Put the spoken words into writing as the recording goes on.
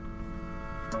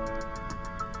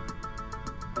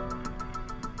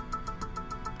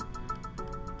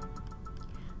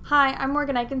Hi, I'm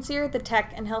Morgan Eichenseer, the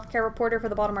tech and healthcare reporter for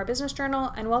the Baltimore Business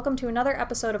Journal, and welcome to another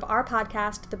episode of our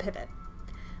podcast, The Pivot.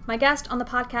 My guest on the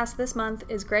podcast this month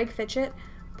is Greg Fitchitt,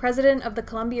 president of the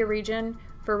Columbia region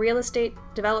for real estate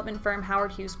development firm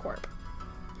Howard Hughes Corp.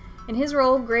 In his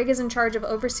role, Greg is in charge of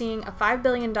overseeing a $5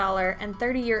 billion and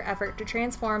 30-year effort to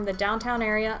transform the downtown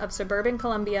area of suburban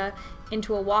Columbia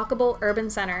into a walkable urban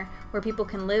center where people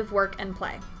can live, work, and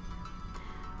play.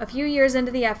 A few years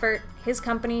into the effort, his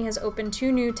company has opened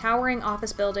 2 new towering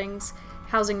office buildings,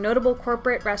 housing notable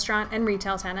corporate, restaurant, and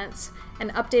retail tenants,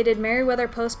 and updated Merriweather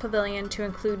Post Pavilion to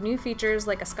include new features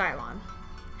like a skylawn.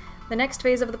 The next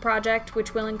phase of the project,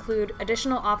 which will include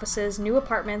additional offices, new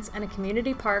apartments, and a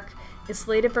community park, is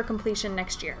slated for completion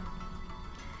next year.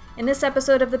 In this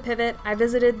episode of The Pivot, I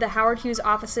visited the Howard Hughes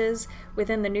offices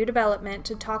within the new development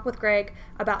to talk with Greg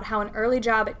about how an early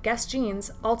job at Guess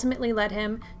Jeans ultimately led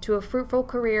him to a fruitful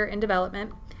career in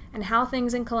development, and how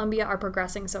things in Columbia are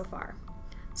progressing so far.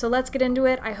 So let's get into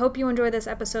it. I hope you enjoy this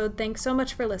episode. Thanks so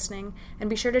much for listening, and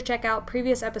be sure to check out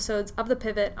previous episodes of The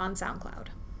Pivot on SoundCloud.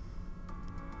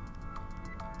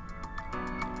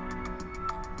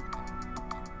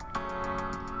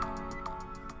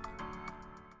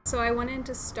 So I wanted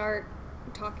to start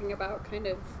talking about kind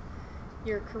of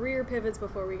your career pivots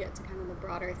before we get to kind of the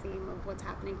broader theme of what's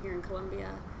happening here in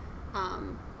Columbia.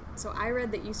 So I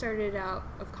read that you started out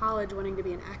of college wanting to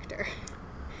be an actor.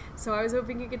 So I was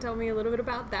hoping you could tell me a little bit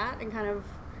about that and kind of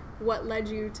what led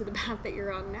you to the path that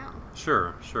you're on now.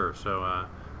 Sure. So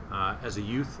as a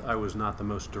youth, I was not the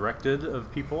most directed of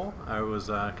people. I was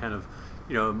kind of,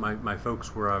 my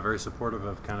folks were very supportive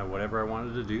of kind of whatever I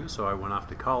wanted to do. So I went off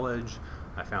to college.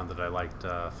 I found that I liked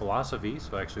philosophy,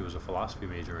 so I actually was a philosophy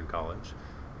major in college,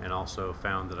 and also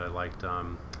found that I liked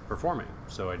performing.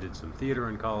 So I did some theater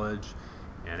in college,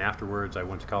 and afterwards I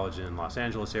went to college in Los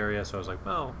Angeles area, so I was like,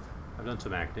 well, I've done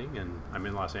some acting, and I'm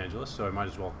in Los Angeles, so I might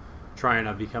as well try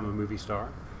and become a movie star,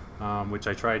 which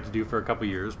I tried to do for a couple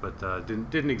years, but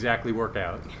didn't exactly work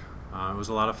out. It was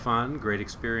a lot of fun, great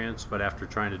experience, but after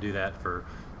trying to do that for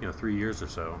 3 years or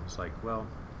so, it's like, well,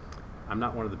 I'm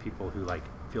not one of the people who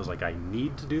feels like I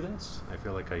need to do this. I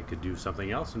feel like I could do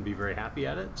something else and be very happy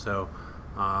at it. So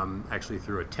actually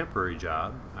through a temporary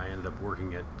job, I ended up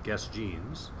working at Guess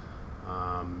Jeans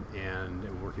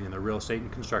and working in the real estate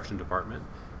and construction department,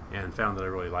 and found that I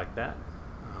really liked that.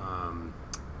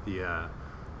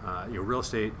 Real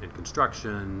estate and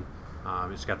construction,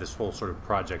 it's got this whole sort of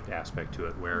project aspect to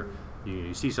it where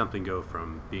you see something go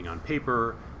from being on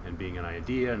paper and being an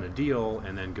idea and a deal,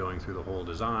 and then going through the whole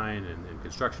design and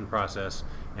construction process,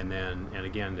 and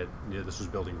again, this was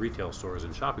building retail stores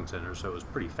and shopping centers, so it was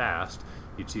pretty fast.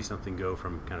 You'd see something go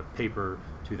from kind of paper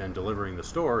to then delivering the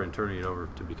store and turning it over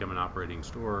to become an operating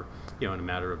store, in a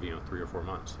matter of 3 or 4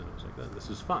 months, and I was like, this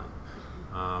is fun.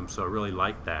 So I really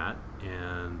liked that,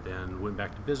 and then went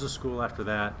back to business school after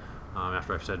that.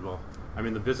 After I said, well, I'm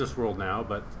in the business world now,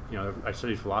 but I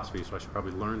studied philosophy, so I should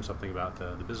probably learn something about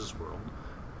the business world.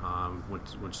 Went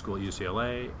to school at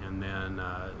UCLA, and then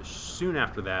soon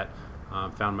after that,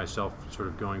 found myself sort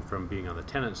of going from being on the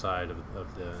tenant side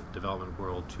of the development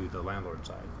world to the landlord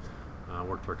side.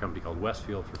 Worked for a company called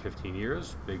Westfield for 15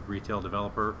 years, big retail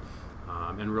developer,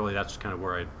 and really that's kind of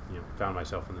where I found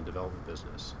myself in the development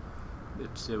business.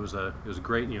 It was a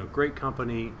great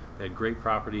company. They had great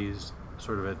properties.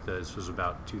 This was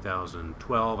about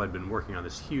 2012. I'd been working on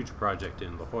this huge project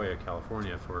in La Jolla,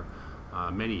 California for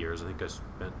many years. I think I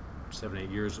spent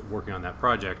 7-8 years working on that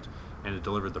project, and it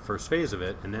delivered the first phase of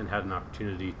it, and then had an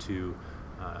opportunity to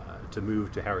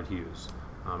move to Howard Hughes.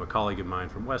 A colleague of mine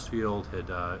from Westfield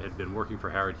had been working for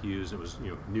Howard Hughes. It was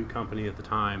new company at the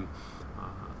time.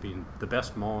 Being the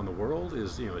best mall in the world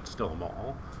is it's still a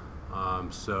mall.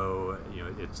 So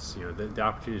it's the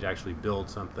opportunity to actually build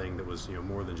something that was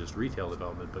more than just retail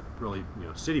development, but really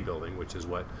city building, which is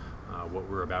what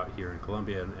we're about here in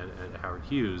Columbia and at Howard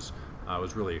Hughes,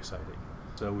 was really exciting.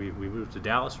 So we moved to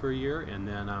Dallas for a year, and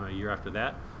then a year after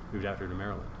that moved out here to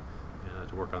Maryland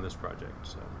to work on this project.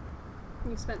 So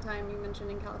you spent time, you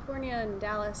mentioned, in California and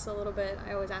Dallas a little bit.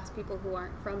 I always ask people who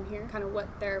aren't from here kind of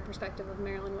what their perspective of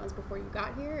Maryland was before you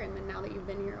got here, and then now that you've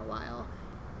been here a while.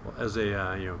 Well, as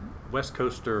a West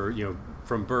Coaster,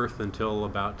 from birth until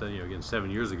about 7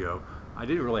 years ago, I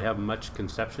didn't really have much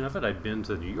conception of it. I'd been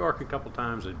to New York a couple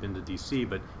times, I'd been to D.C.,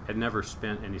 but had never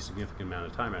spent any significant amount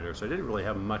of time out here. So I didn't really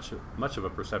have much of a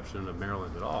perception of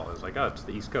Maryland at all. I was like, oh, it's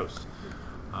the East Coast.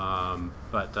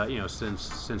 But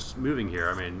since moving here,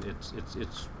 I mean,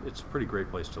 it's a pretty great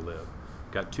place to live.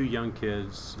 Got 2 young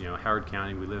kids. Howard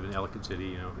County. We live in Ellicott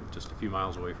City. Just a few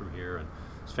miles away from here, and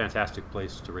it's a fantastic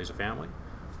place to raise a family.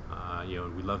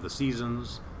 We love the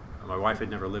seasons. My wife had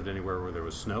never lived anywhere where there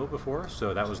was snow before,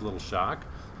 so that was a little shock.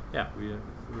 Yeah, we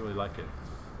really like it.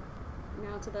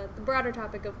 Now to the broader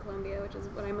topic of Columbia, which is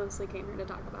what I mostly came here to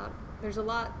talk about. There's a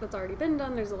lot that's already been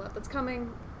done. There's a lot that's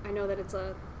coming. I know that it's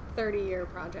a 30-year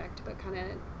project, but kind of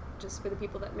just for the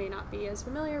people that may not be as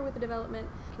familiar with the development,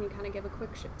 can you kind of give a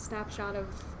quick snapshot of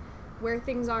where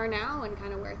things are now and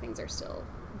kind of where things are still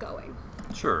going?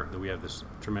 Sure. We have this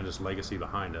tremendous legacy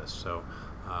behind us. So,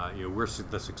 we're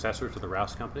the successor to the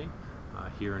Rouse Company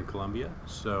here in Columbia.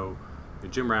 So,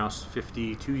 Jim Rouse,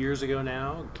 52 years ago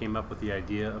now, came up with the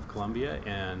idea of Columbia,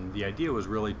 and the idea was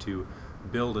really to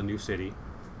build a new city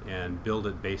and build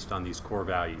it based on these core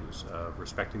values of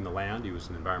respecting the land. He was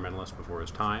an environmentalist before his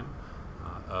time,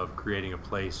 of creating a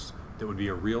place that would be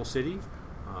a real city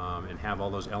and have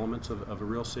all those elements of a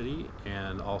real city,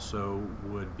 and also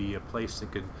would be a place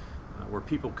that could, where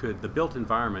people could, the built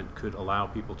environment could allow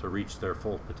people to reach their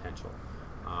full potential.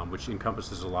 Which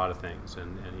encompasses a lot of things,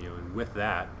 and with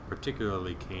that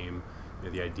particularly came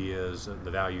the ideas,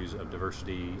 the values of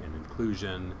diversity and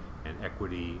inclusion and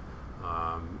equity,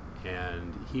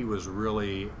 and he was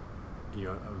really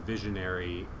a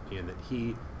visionary in that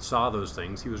he saw those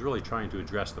things. He was really trying to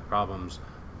address the problems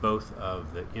both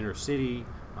of the inner city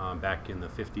back in the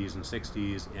 50s and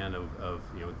 60s, and of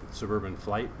the suburban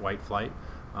flight, white flight,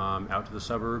 out to the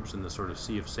suburbs, and the sort of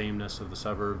sea of sameness of the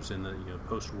suburbs in the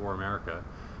post-war America.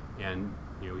 And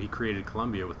he created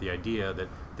Columbia with the idea that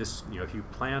this, if you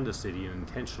planned a city and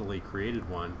intentionally created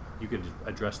one, you could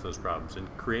address those problems and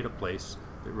create a place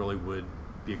that really would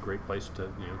be a great place to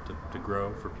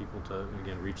grow, for people to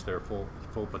again reach their full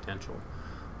potential.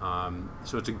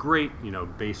 So it's a great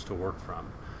base to work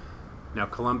from. Now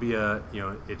Columbia,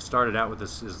 it started out with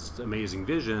this amazing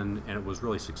vision, and it was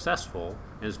really successful,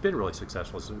 and it's been really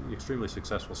successful. It's an extremely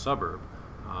successful suburb,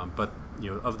 but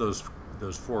of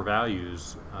those four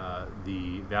values,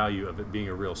 the value of it being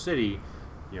a real city,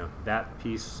 that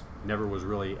piece never was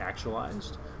really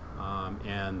actualized,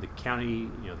 and the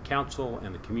county, the council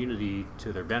and the community,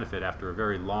 to their benefit, after a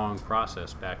very long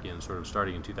process back in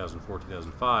starting in 2004,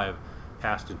 2005,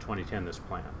 passed in 2010 this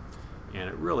plan. And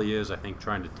it really is, I think,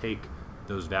 trying to take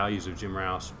those values of Jim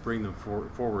Rouse, bring them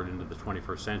forward into the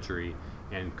 21st century,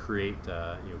 and create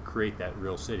that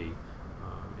real city,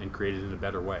 and create it in a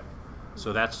better way.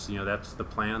 So that's the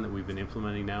plan that we've been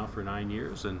implementing now for 9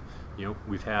 years, and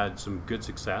we've had some good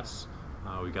success.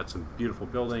 We've got some beautiful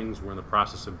buildings. We're in the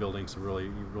process of building some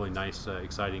really nice,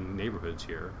 exciting neighborhoods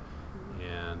here,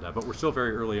 and but we're still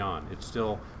very early on. It's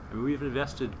still, we've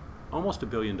invested almost $1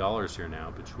 billion here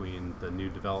now between the new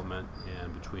development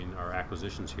and between our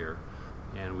acquisitions here,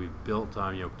 and we've built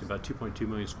about 2.2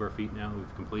 million square feet now.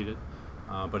 We've completed,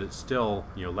 but it's still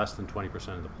less than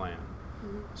 20% of the plan.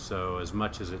 Mm-hmm. So as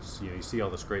much as it's you see all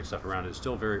this great stuff around it, it's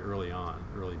still very early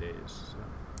days. So.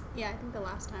 Yeah, I think the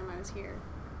last time I was here,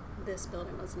 this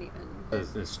building wasn't even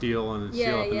the steel and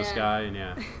steel up in the sky,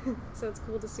 and so it's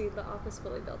cool to see the office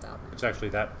fully built out now. It's actually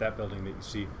that building that you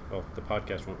see. Well, the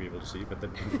podcast won't be able to see, but the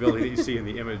building that you see in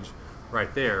the image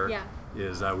right there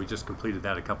is we just completed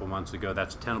that a couple months ago.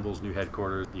 That's Tenable's new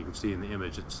headquarters. You can see in the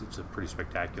image, it's a pretty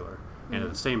spectacular. Mm-hmm. And at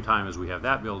the same time as we have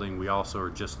that building, we also are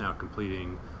just now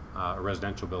completing a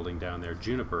residential building down there,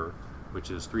 Juniper, which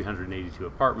is 382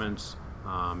 apartments.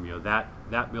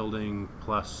 That building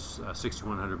plus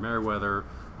 6100 Meriwether,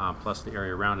 plus the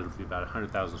area around it will be about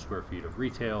 100,000 square feet of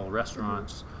retail,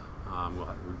 restaurants. Mm-hmm.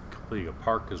 We're completing a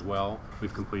park as well.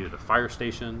 We've completed a fire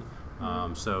station.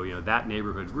 So that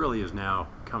neighborhood really is now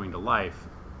coming to life.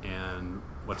 And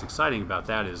what's exciting about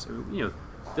that is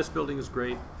this building is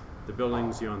great. The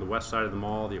buildings on the west side of the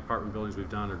mall, the apartment buildings we've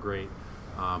done are great.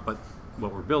 But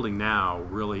what we're building now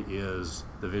really is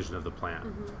the vision of the plan,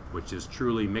 which is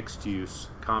truly mixed use,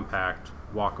 compact,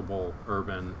 walkable,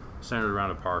 urban, centered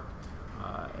around a park.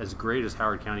 As great as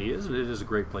Howard County is, and it is a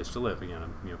great place to live. Again,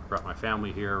 I've brought my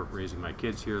family here, raising my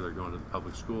kids here. They're going to the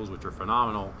public schools, which are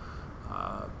phenomenal.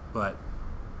 But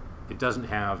it doesn't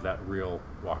have that real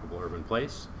walkable urban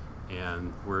place,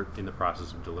 and we're in the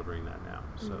process of delivering that now.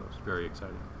 So it's very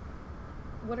exciting.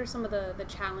 What are some of the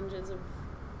challenges of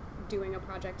doing a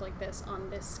project like this on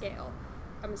this scale?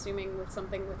 I'm assuming with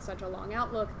something with such a long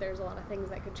outlook, there's a lot of things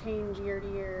that could change year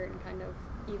to year, and kind of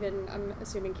even, I'm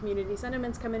assuming, community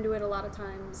sentiments come into it a lot of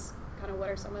times. Kind of what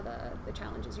are some of the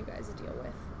challenges you guys deal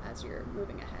with as you're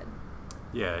moving ahead?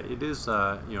 Yeah, it is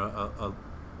a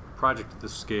project at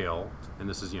this scale, and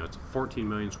this is it's a 14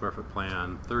 million square foot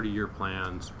plan, 30-year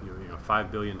plans,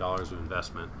 $5 billion of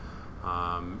investment.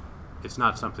 It's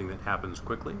not something that happens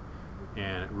quickly,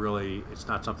 and it's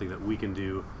not something that we can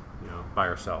do by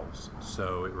ourselves.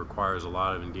 So it requires a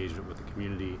lot of engagement with the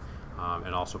community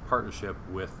and also partnership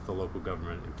with the local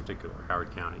government, in particular,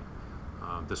 Howard County.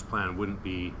 This plan wouldn't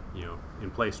be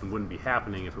in place and wouldn't be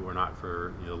happening if it were not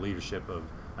for the leadership of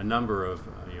a number of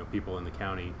people in the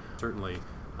county. Certainly,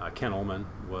 Ken Ullman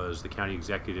was the county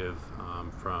executive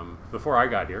from before I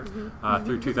got here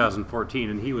through 2014,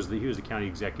 and he was the county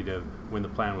executive when the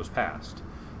plan was passed.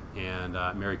 And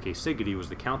Mary Kay Siggety was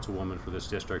the councilwoman for this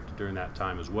district during that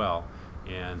time as well.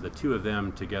 And the two of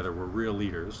them together were real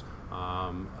leaders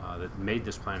that made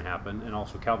this plan happen. And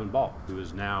also Calvin Ball, who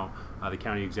is now the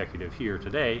county executive here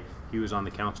today. He was on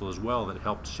the council as well that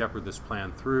helped shepherd this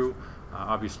plan through.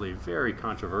 Obviously very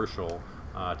controversial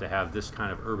to have this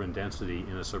kind of urban density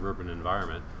in a suburban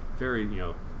environment. Very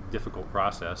difficult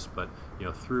process, but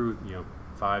through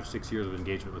 5-6 years of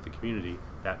engagement with the community,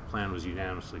 that plan was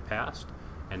unanimously passed.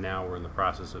 And now we're in the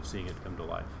process of seeing it come to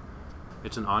life.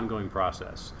 It's an ongoing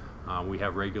process. We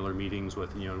have regular meetings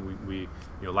with, we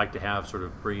like to have sort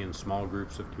of bring in small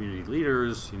groups of community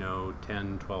leaders,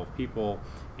 10, 12 people,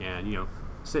 and,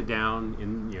 sit down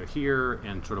in, here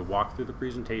and sort of walk through the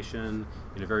presentation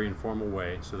in a very informal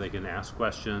way so they can ask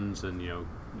questions and,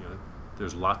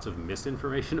 there's lots of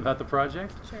misinformation about the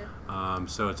project. Sure.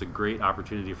 So it's a great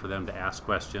opportunity for them to ask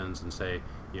questions and say,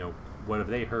 what have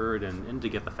they heard, and to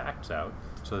get the facts out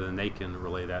so then they can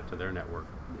relay that to their network.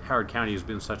 Howard County has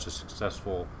been such a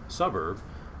successful suburb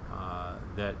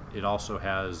that it also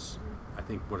has, I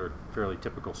think, what are fairly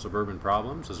typical suburban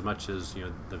problems, as much as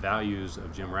the values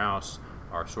of Jim Rouse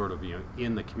are sort of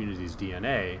in the community's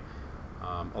DNA.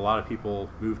 A lot of people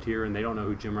moved here and they don't know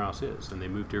who Jim Rouse is, and they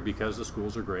moved here because the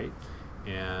schools are great,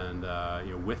 and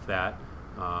with that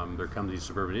there come these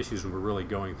suburban issues, and we're really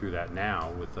going through that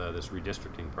now with this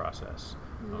redistricting process,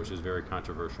 which is very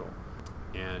controversial.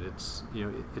 And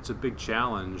it's a big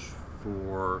challenge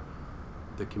for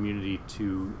the community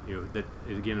to, that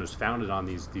again was founded on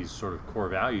these sort of core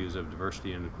values of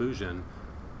diversity and inclusion,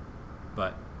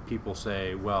 but people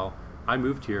say, well, I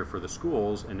moved here for the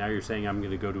schools, and now you're saying I'm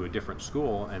going to go to a different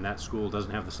school, and that school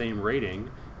doesn't have the same rating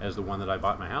as the one that I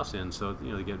bought my house in. So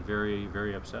they get very,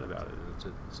 very upset about it.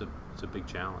 And it's a big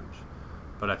challenge.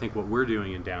 But I think what we're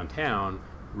doing in downtown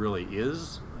really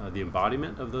is the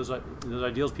embodiment of those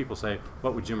ideals. People say,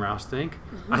 "What would Jim Rouse think?"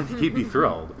 I think he'd be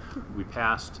thrilled. We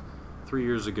passed 3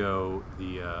 years ago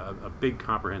a big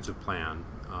comprehensive plan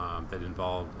that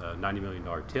involved a $90 million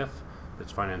TIF.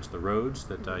 That's financed the roads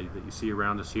that you see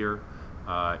around us here.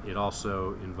 It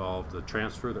also involved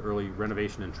the early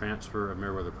renovation and transfer of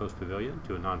Meriwether Post Pavilion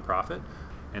to a nonprofit.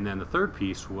 And then the third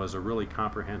piece was a really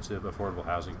comprehensive affordable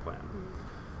housing plan.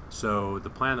 So the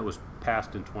plan that was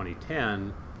passed in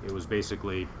 2010, it was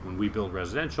basically when we build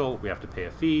residential, we have to pay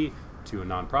a fee to a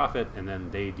nonprofit, and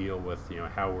then they deal with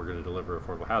how we're going to deliver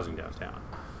affordable housing downtown.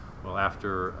 Well,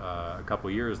 after a couple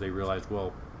of years, they realized,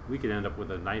 well, we could end up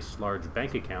with a nice large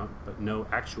bank account, but no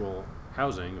actual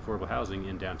housing, affordable housing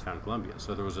in downtown Columbia.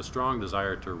 So there was a strong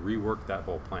desire to rework that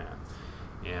whole plan,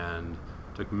 and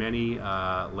took many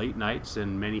late nights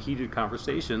and many heated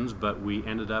conversations, but we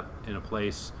ended up in a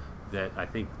place that I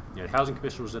think the Housing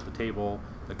Commission was at the table,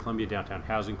 the Columbia Downtown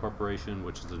Housing Corporation,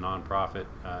 which is the nonprofit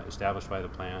established by the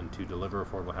plan to deliver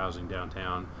affordable housing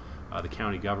downtown, the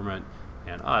county government,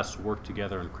 and us worked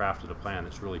together and crafted a plan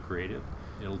that's really creative.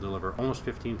 It'll deliver almost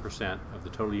 15% of the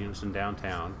total units in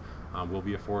downtown will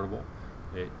be affordable.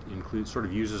 It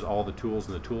uses all the tools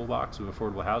in the toolbox of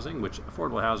affordable housing, which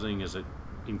affordable housing is an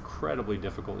incredibly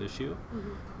difficult issue.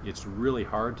 It's really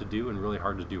hard to do and really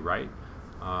hard to do right.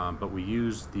 But we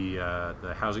use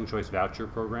the Housing Choice Voucher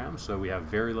Program, so we have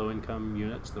very low income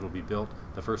units that will be built.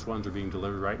 The first ones are being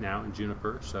delivered right now in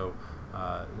Juniper, so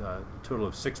a total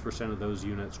of 6% of those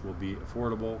units will be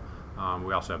affordable.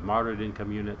 We also have moderate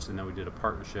income units, and then we did a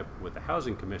partnership with the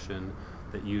Housing Commission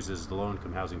that uses the low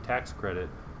income housing tax credit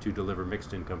to deliver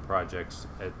mixed income projects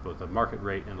at both a market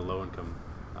rate and a low income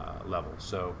level.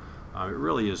 So it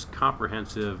really is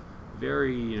comprehensive,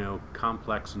 very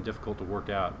complex and difficult to work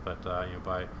out, but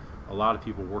by a lot of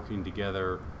people working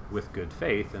together with good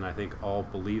faith, and I think all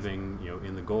believing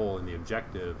in the goal and the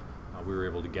objective, we were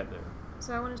able to get there.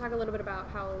 So I want to talk a little bit about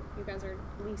how you guys are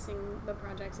leasing the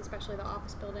projects, especially the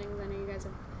office buildings. I know you guys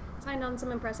have signed on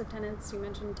some impressive tenants. You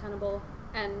mentioned Tenable,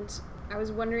 and I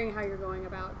was wondering how you're going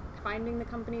about finding the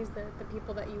companies, the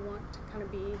people that you want to kind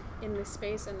of be in this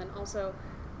space, and then also,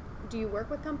 do you work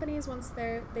with companies once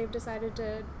they've decided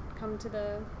to come to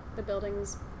the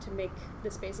buildings to make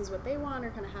the spaces what they want, or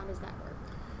kind of how does that work?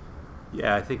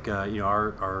 Yeah, I think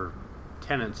our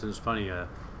tenants, and it's funny,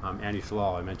 Andy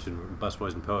Shalal, I mentioned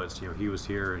Busboys and Poets, he was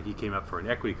here and he came up for an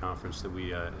equity conference that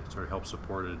we sort of helped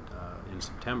supported in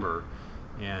September,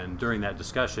 And during that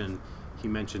discussion, he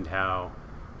mentioned how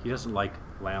he doesn't like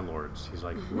landlords. He's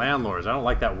like, landlords, I don't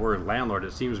like that word landlord.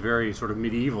 It seems very sort of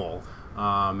medieval.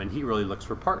 And he really looks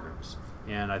for partners.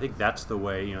 And I think that's the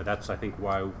way, that's I think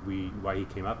why he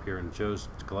came up here and chose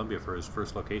Columbia for his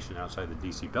first location outside the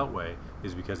DC Beltway,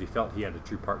 is because he felt he had a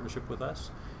true partnership with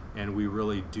us. And we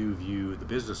really do view the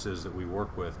businesses that we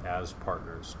work with as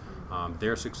partners.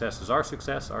 Their success is our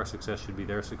success should be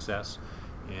their success.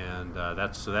 And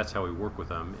that's how we work with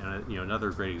them. And another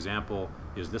great example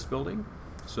is this building.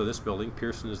 So this building,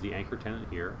 Pearson is the anchor tenant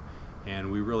here,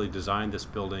 and we really designed this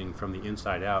building from the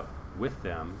inside out with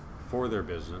them for their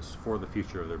business, for the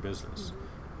future of their business.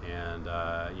 And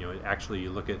actually, you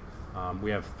look at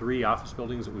we have 3 office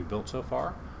buildings that we've built so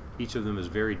far. Each of them is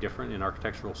very different in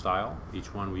architectural style.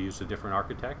 Each one we used a different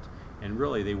architect, and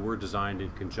really they were designed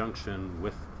in conjunction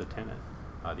with the tenant,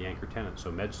 the anchor tenant.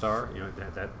 So MedStar,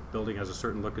 that building has a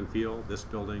certain look and feel. This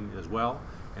building as well,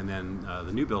 and then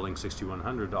the new building,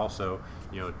 6100, also,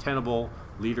 tenable,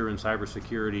 leader in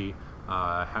cybersecurity,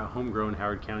 homegrown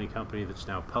Howard County company that's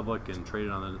now public and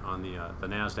traded on the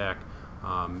NASDAQ.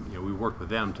 We worked with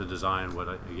them to design what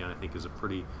again I think is a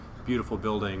pretty beautiful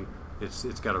building.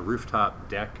 It's got a rooftop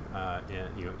deck, and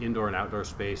indoor and outdoor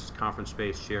space, conference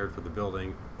space shared for the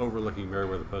building, overlooking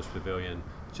Meriwether Post Pavilion.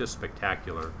 It's just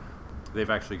spectacular. They've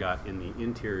actually got in the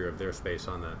interior of their space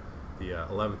on the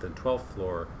 11th and 12th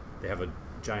floor, they have a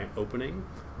giant opening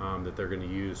that they're going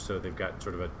to use. So they've got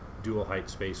sort of a dual height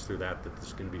space through that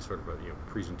there's going to be sort of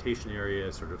a presentation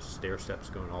area, sort of stair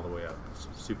steps going all the way up. It's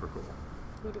super cool.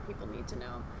 Who do people need to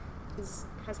know has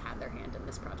had their hand in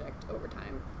this project over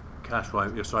time? Gosh, well,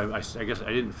 I guess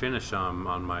I didn't finish on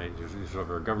my sort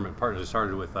of our government partners. I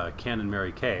started with Ken and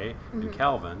Mary Kay in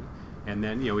Calvin, and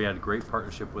then we had a great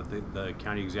partnership with the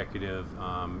county executive.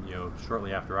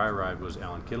 Shortly after I arrived was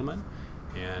Alan Kittleman,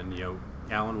 and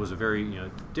Alan was a very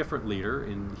different leader,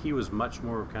 and he was much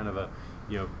more of kind of a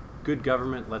good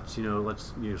government. Let's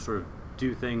sort of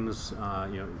do things.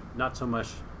 Not so much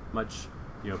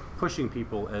pushing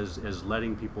people as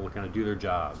letting people kind of do their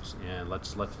jobs, and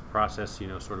let's the process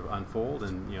sort of unfold,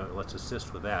 and let's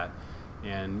assist with that.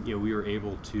 And we were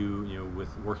able to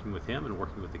with working with him and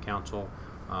working with the council,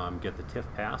 get the TIF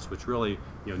passed, which really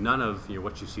none of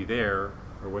what you see there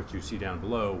or what you see down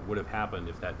below would have happened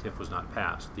if that TIF was not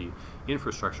passed. The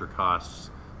infrastructure costs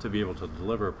to be able to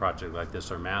deliver a project like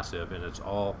this are massive, and it's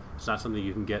not something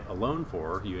you can get a loan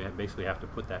for. You basically have to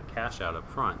put that cash out up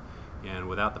front. And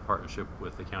without the partnership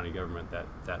with the county government,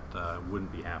 that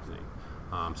wouldn't be happening.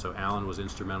 So Alan was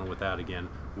instrumental with that, again,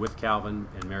 with Calvin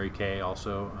and Mary Kay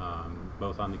also,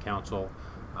 both on the council,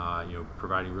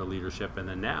 providing real leadership. And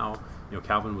then now,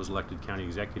 Calvin was elected county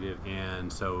executive,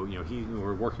 and so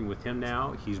we're working with him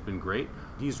now. He's been great.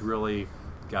 He's really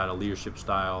got a leadership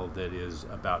style that is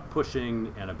about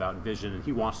pushing and about vision, and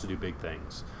he wants to do big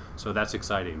things. So that's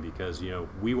exciting because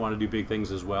we want to do big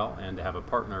things as well, and to have a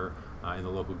partner in the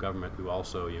local government who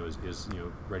also is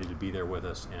ready to be there with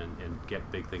us and get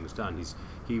big things done.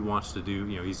 He wants to do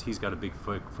he's got a big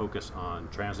focus on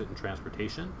transit and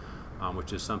transportation,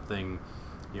 which is something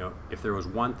if there was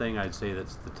one thing I'd say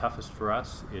that's the toughest for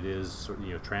us, it is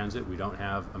transit. We don't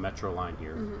have a metro line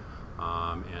here.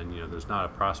 And there's not a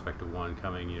prospect of one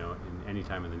coming in any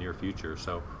time in the near future.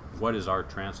 So what is our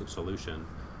transit solution?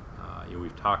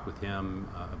 We've talked with him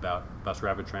about bus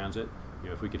rapid transit.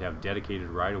 If we could have dedicated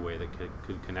right-of-way that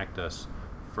could connect us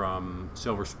from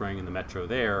Silver Spring and the metro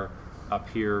there up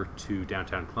here to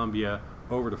downtown Columbia,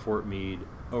 over to Fort Meade,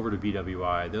 over to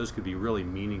BWI, those could be really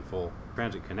meaningful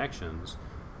transit connections.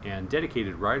 And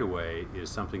dedicated right-of-way is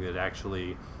something that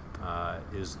actually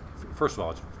is, first of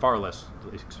all, it's far less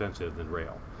expensive than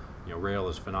rail. Rail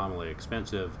is phenomenally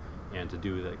expensive, and to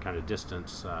do that kind of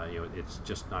distance, it's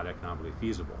just not economically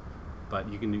feasible. But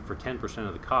you can do for 10%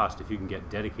 of the cost, if you can get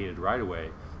dedicated right-of-way,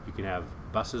 you can have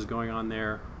buses going on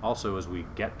there. Also, as we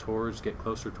get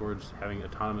closer towards having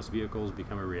autonomous vehicles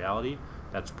become a reality,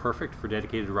 that's perfect for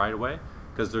dedicated right-of-way,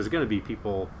 because there's going to be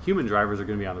human drivers are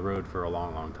going to be on the road for a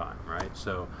long, long time, right?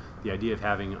 So the idea of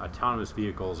having autonomous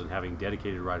vehicles and having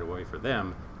dedicated right-of-way for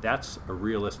them, that's a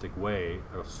realistic way,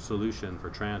 a solution for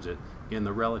transit in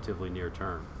the relatively near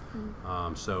term.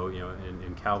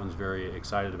 And Calvin's very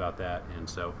excited about that, and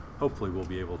so hopefully we'll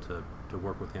be able to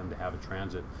work with him to have a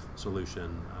transit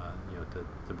solution,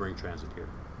 to bring transit here.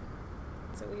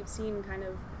 So we've seen kind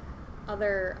of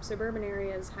other suburban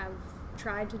areas have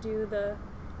tried to do the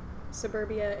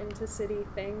suburbia into city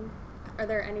thing. Are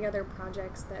there any other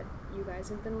projects that you guys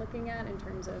have been looking at in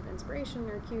terms of inspiration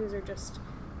or cues, or just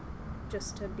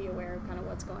to be aware of kind of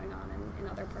what's going on in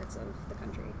other parts of the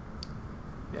country?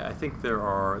 Yeah, I think there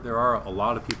are a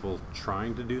lot of people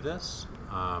trying to do this.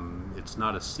 It's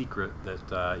not a secret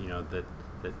that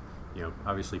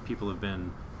obviously people have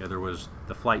been. There was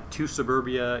the flight to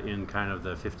suburbia in kind of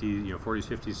the 40s,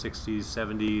 50s, 60s,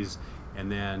 70s,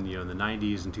 and then in the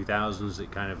 90s and 2000s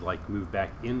it kind of like moved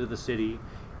back into the city,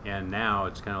 and now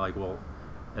it's kind of like, well,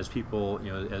 as people,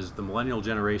 as the millennial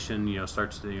generation,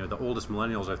 starts to, the oldest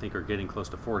millennials I think are getting close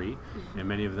to 40, and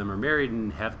many of them are married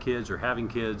and have kids or having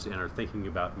kids and are thinking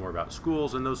more about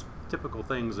schools and those typical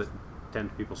things that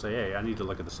people say, hey, I need to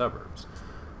look at the suburbs.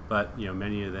 But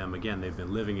many of them, again, they've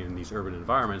been living in these urban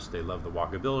environments. They love the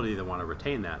walkability. They want to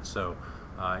retain that. So,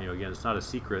 again, it's not a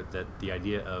secret that the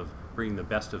idea of bringing the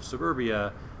best of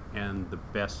suburbia and the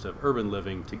best of urban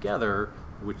living together,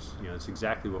 which it's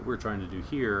exactly what we're trying to do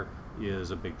here,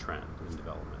 is a big trend in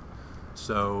development.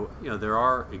 So there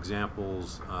are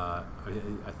examples. I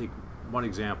think one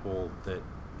example that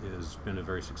has been a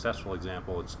very successful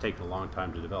example, it's taken a long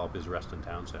time to develop, is Reston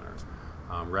Town Center.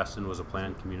 Reston was a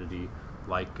planned community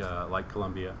like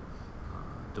Columbia,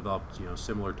 developed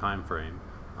similar time frame,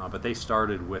 but they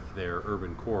started with their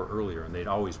urban core earlier, and they'd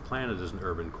always planned it as an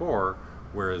urban core,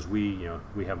 whereas we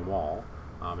have them all,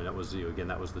 and that was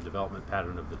that was the development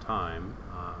pattern of the time.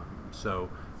 So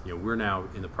we're now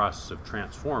in the process of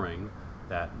transforming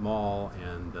that mall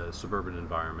and the suburban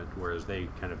environment, whereas they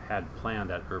kind of had planned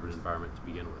that urban environment to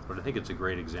begin with. But I think it's a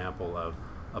great example of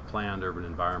a planned urban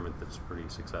environment that's pretty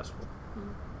successful.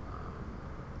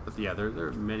 But yeah, there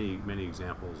are many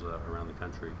examples around the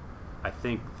country. I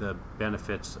think the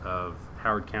benefits of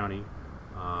Howard County,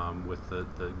 with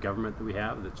the government that we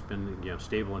have, that's been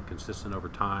stable and consistent over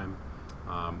time,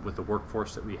 with the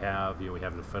workforce that we have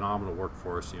a phenomenal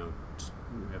workforce.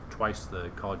 We have twice the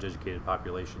college-educated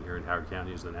population here in Howard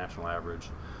County as the national average.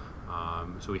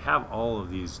 So we have all of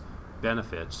these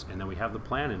benefits, and then we have the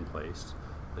plan in place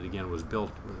that again was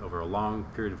built over a long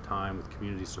period of time with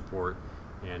community support,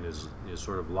 and is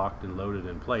sort of locked and loaded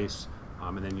in place.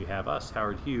 And then you have us,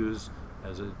 Howard Hughes,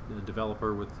 as a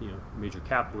developer with major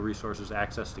capital resources,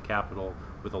 access to capital,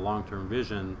 with a long-term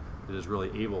vision that is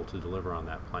really able to deliver on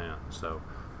that plan. So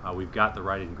we've got the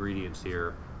right ingredients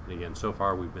here, and again, so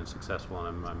far we've been successful,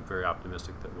 and I'm very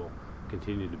optimistic that we'll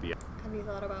continue to be. Have you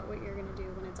thought about what you're going to do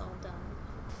when it's all done?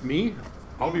 Me?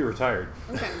 I'll be retired.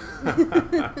 Okay.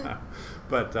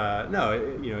 But no,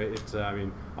 it's. I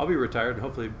mean, I'll be retired and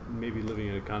hopefully maybe living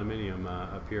in a condominium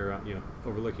up here,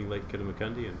 overlooking Lake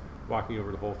Kittamukundy and walking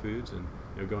over to Whole Foods and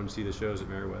going to see the shows at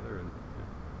Meriwether and.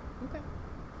 Yeah. Okay.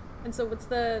 And so, what's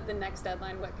the next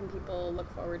deadline? What can people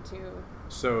look forward to?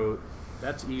 So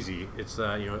that's easy. It's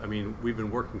we've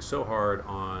been working so hard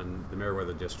on the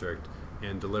Meriwether district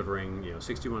and delivering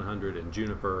 6100 and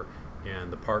Juniper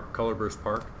and the park, Colorburst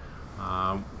Park.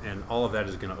 And all of that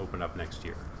is going to open up next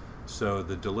year. So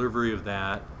the delivery of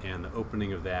that and the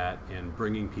opening of that and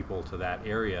bringing people to that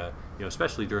area,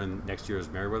 especially during next year's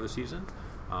Meriwether season.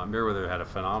 Meriwether had a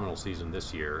phenomenal season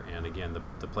this year, and again,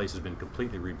 the place has been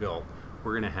completely rebuilt.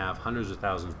 We're going to have hundreds of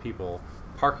thousands of people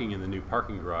parking in the new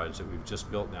parking garage that we've just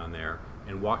built down there,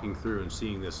 and walking through and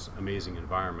seeing this amazing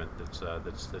environment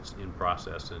that's in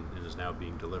process and is now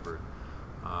being delivered.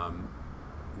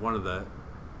 One of the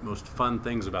most fun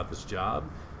things about this job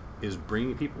is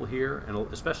bringing people here, and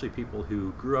especially people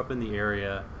who grew up in the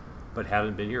area but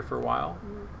haven't been here for a while.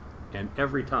 Mm-hmm. And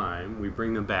every time we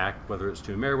bring them back, whether it's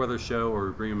to a Meriwether show or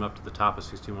we bring them up to the top of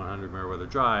 6100 Meriwether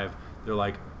Drive, they're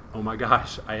like, oh my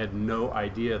gosh, I had no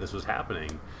idea this was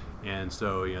happening. And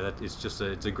so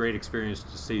it's a great experience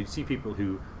to see people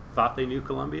who thought they knew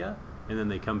Columbia, and then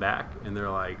they come back and they're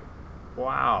like,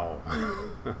 wow,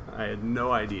 I had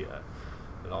no idea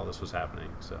that all this was happening.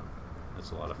 So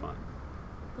that's a lot of fun.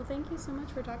 Well, thank you so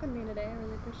much for talking to me today. I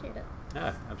really appreciate it.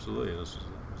 Yeah, absolutely. It was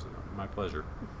my pleasure.